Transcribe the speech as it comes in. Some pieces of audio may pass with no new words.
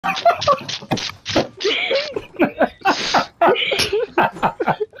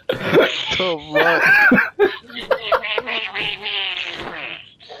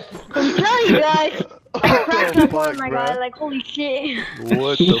I'm telling you guys, I'm cracking up on my guy, like holy shit.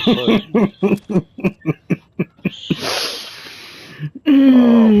 What the fuck?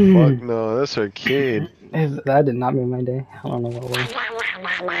 Oh fuck no, that's arcade. That did not make my day. I don't know what was.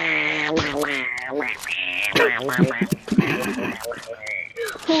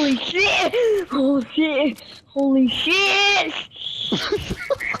 Holy shit! Oh shit! Holy shit!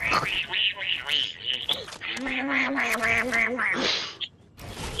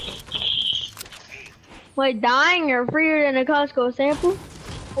 Wait, dying or freer than a Costco sample?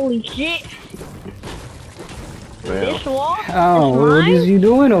 Holy shit! Man. This wall? Oh, what is you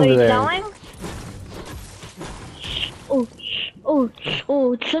doing over Wait, there? dying?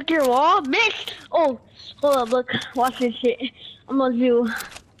 Oh, took your wall, bitch! Oh, hold up, look, watch this shit. I'm gonna do.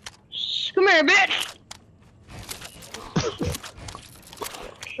 Come here, bitch!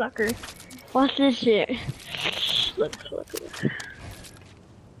 Sucker. Watch this shit. Look.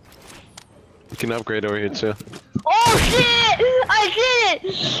 You can upgrade over here too. Oh shit! I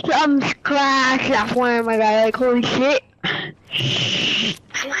did it! I'm crashed that one, my guy. Like, holy shit.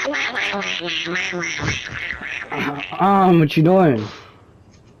 What you doing?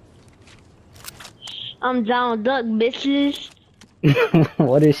 I'm down duck, bitches.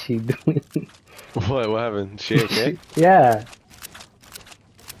 What is she doing? What happened? She okay? Yeah.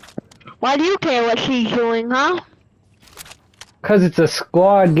 Why do you care what she's doing, huh? Cause it's a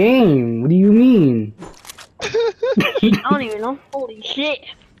squad game. What do you mean? I don't even know. Holy shit.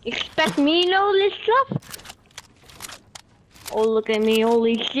 Expect me to know this stuff? Oh, look at me.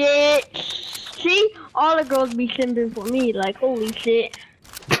 Holy shit. See? All the girls be simping for me. Like, holy shit.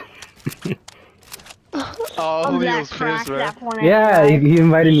 Oh, I'm he that was pissed, cracked man. that one. Yeah, he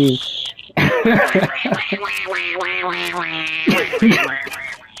invited me.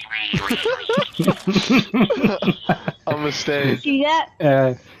 I'm a stay. See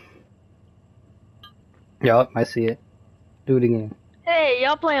that? Yup, I see it. Do it again. Hey,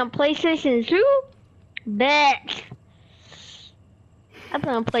 y'all play on PlayStation 2? Bet. I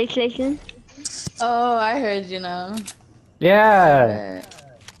play on PlayStation. Oh, I heard you know. Yeah.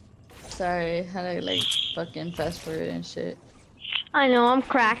 Sorry, how to like fucking fast forward and shit. I know, I'm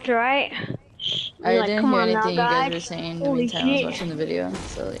cracked, right? I Like, didn't come hear on anything now, you guys guys. were saying the Holy meantime I was shit. watching the video,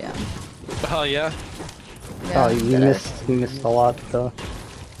 so yeah. Oh yeah? Yeah, Oh, you missed a lot though.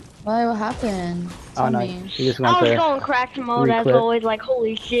 Why, what happened? Oh Tell no, me. you just I went was there. going cracked mode as Reclip. always, like,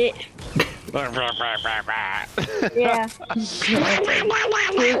 holy shit. Yeah.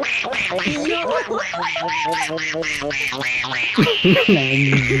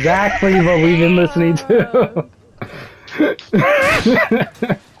 Exactly what we've been listening to.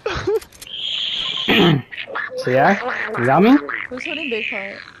 So yeah, you got me? Who's holding big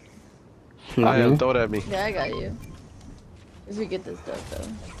part? Not I me. throw it at me. Yeah, I got you. If we get this stuff though.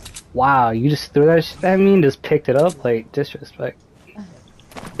 Wow, you just threw that shit at me and just picked it up? Like, disrespect.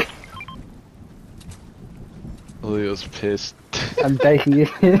 Julio was pissed. I bet he is.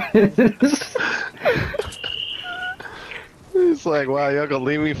 It's like, wow, y'all gonna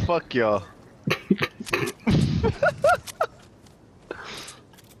leave me? Fuck y'all.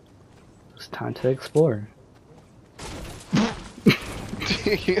 It's time to explore.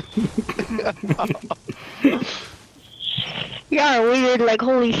 Y'all are weird, like,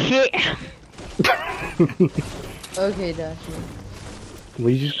 holy shit. Okay, Dashi. What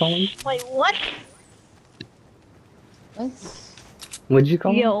did you just call him? Wait, what? What? What did you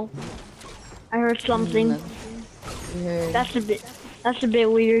call him? Yo. I heard something. You heard. That's a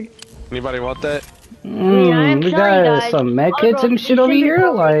bit weird. Anybody want that? mean, I am We telling you got guys, some med all kits girls and be shit over simping here,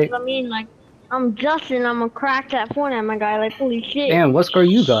 for me, like. I mean, like, I'm Justin, I'm gonna crack that Fortnite, my guy, like, holy shit. Damn, what score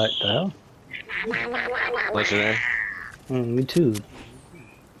you got, the hell? Legendary. Me too.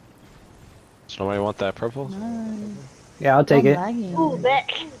 Somebody want that purple? Yeah, I'll take I'm it. lagging. Ooh,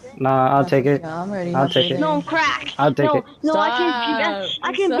 bet. Nah, I'll take it. Yeah, I'm already I'll take it. No, I'm cracked. I'll take it. No, Stop.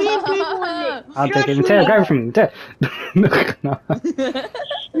 I can beat people with it. I'll take it. Trust Tara, me. grab it from me. Tara. No,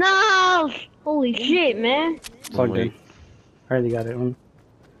 No! Holy shit, man. it's all good. I already got it.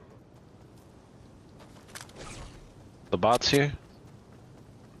 The bot's here?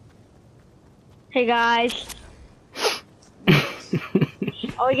 Hey, guys.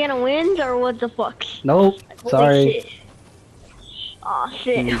 Are we gonna win, or what the fuck? Nope. Holy Sorry. shit. Aw,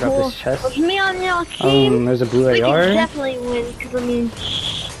 shit. You got Well, this chest. with me on your team, There's a blue we can AR. definitely win, because, I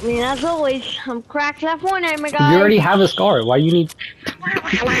mean, as always, I'm cracked that Fortnite, my guy. You already have a scar. Why you need?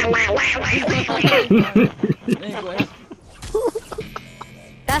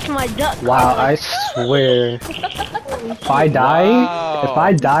 That's my duck. Wow, car. I swear. If I die, Wow. if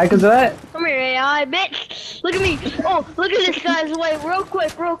I die because of that, Come here, AI, bitch. Look at me. Oh, look at this guy's way. Real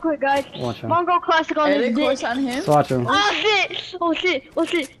quick, guys. watch him. Mongo classic on Edit this course bitch. on him. Just watch him. Oh shit! Oh shit! Oh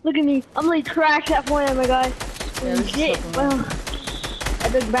shit! Look at me. I'm like trash at point, my guy. Yeah, this is Shit. something. Well,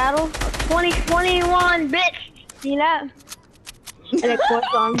 epic battle. 2021, bitch. See that? And of course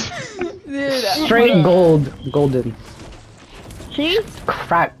on. Dude, Straight gold, golden. See?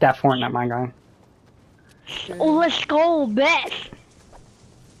 Crack that Fortnite, my guy. Oh, let's go, bitch.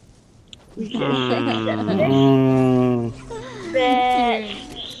 Mm. Bitch.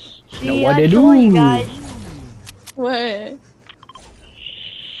 See, what I they told you do? guys. What?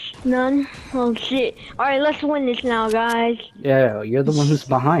 None. Oh shit. Alright, let's win this now, guys. Yeah, you're the one who's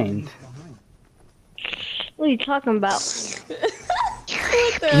behind. What are you talking about?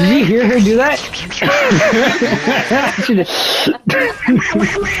 Did you hear her do that? She just-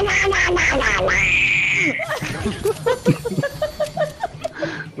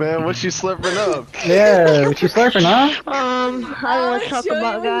 Man, what you slurping up? yeah, what you slurping, huh? I don't want to talk show you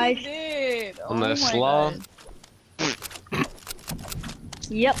about, what he guys. did. On Oh that my slaw? God.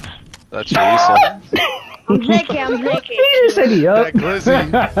 Yep. That's Teresa. I'm Zeki, I'm He Zeki. just said yup. That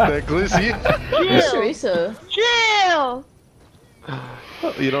glizzy. That glizzy. Who's Chill. Teresa? Chill.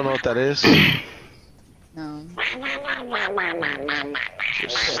 You don't know what that is? No. You're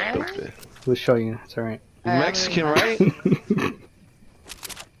stupid. We'll show you. It's alright. You're Mexican, right?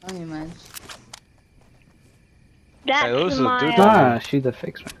 Don't even mind. That's those are my, dudes. Ah, she's a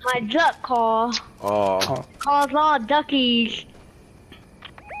fix man. my duck call. Oh. Calls all duckies.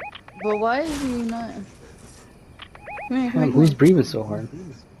 But why is he not? Come here, come Like, here. who's breathing so hard?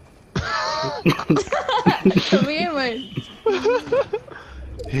 Come here, man.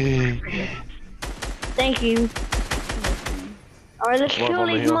 Thank you. Alright, let's Love kill on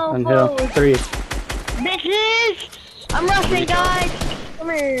the these hill. On hill. mofos. 3. Bitches! I'm rushing, guys. Come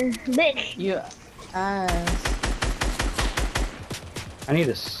here, bitch. You ass. I need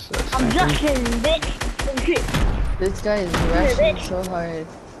a I'm sniper. Justin, bitch. Oh shit. This guy is bitch. rushing so hard.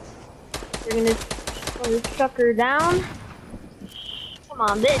 We're gonna pull this sucker down. Come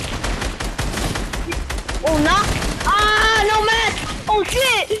on, bitch. Oh, knock. Ah, no match. Oh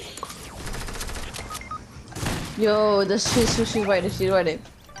shit. Yo, she's white. She's white.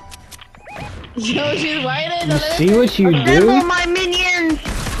 Yo, she's white. You see what you Assemble do? my minions.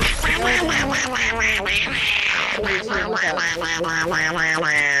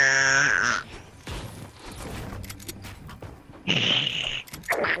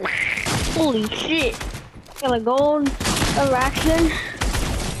 Holy shit. Got a gold erection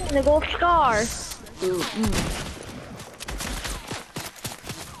and a gold scar. Ooh,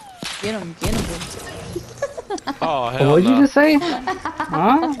 Get him, get him. Oh, hell What'd you no. just say?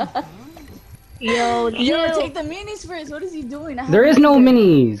 Huh? Yo, Yo, chill. take the minis first. What is he doing? I have There is no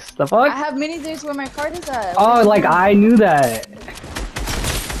minis minis. The there. I fuck? have minis. There's where my card is at. Oh, like I knew that.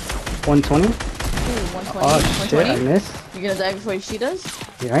 120? Ooh, 120. Oh shit, I 120. missed. You gonna die before she does?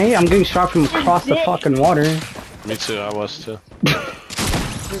 Right? I'm getting shot from across the fucking water. Me too, I was too.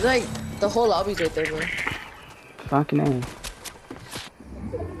 There's like the whole lobby's right there, bro. Fucking A.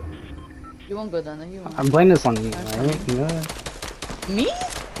 You won't go down there. You won't. I'm blaming this on you, right? You know that? Me?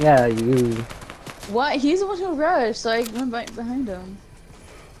 Yeah, you. What? He's the one who rushed, so I went behind him.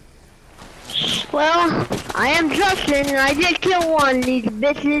 Well, I am Justin and I did kill one of these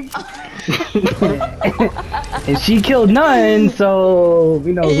bitches. And she killed none, so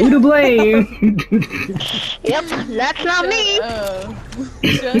we know who to blame. Yep, that's not me. Oh.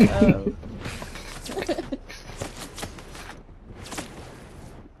 Shut up.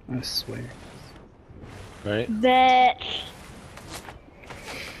 I swear. Right? Bitch.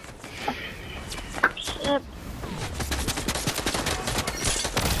 Yep.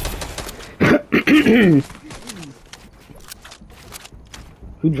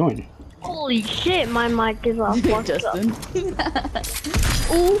 Who joined? Holy shit, my mic is all fucked up. Justin.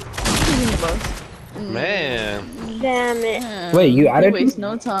 Ooh. He's in the box. Man. Damn it. Yeah, Wait, you added waste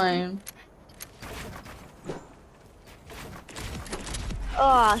no time.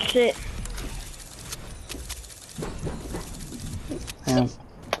 Oh shit. Yeah.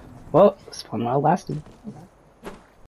 Well, this one outlasted.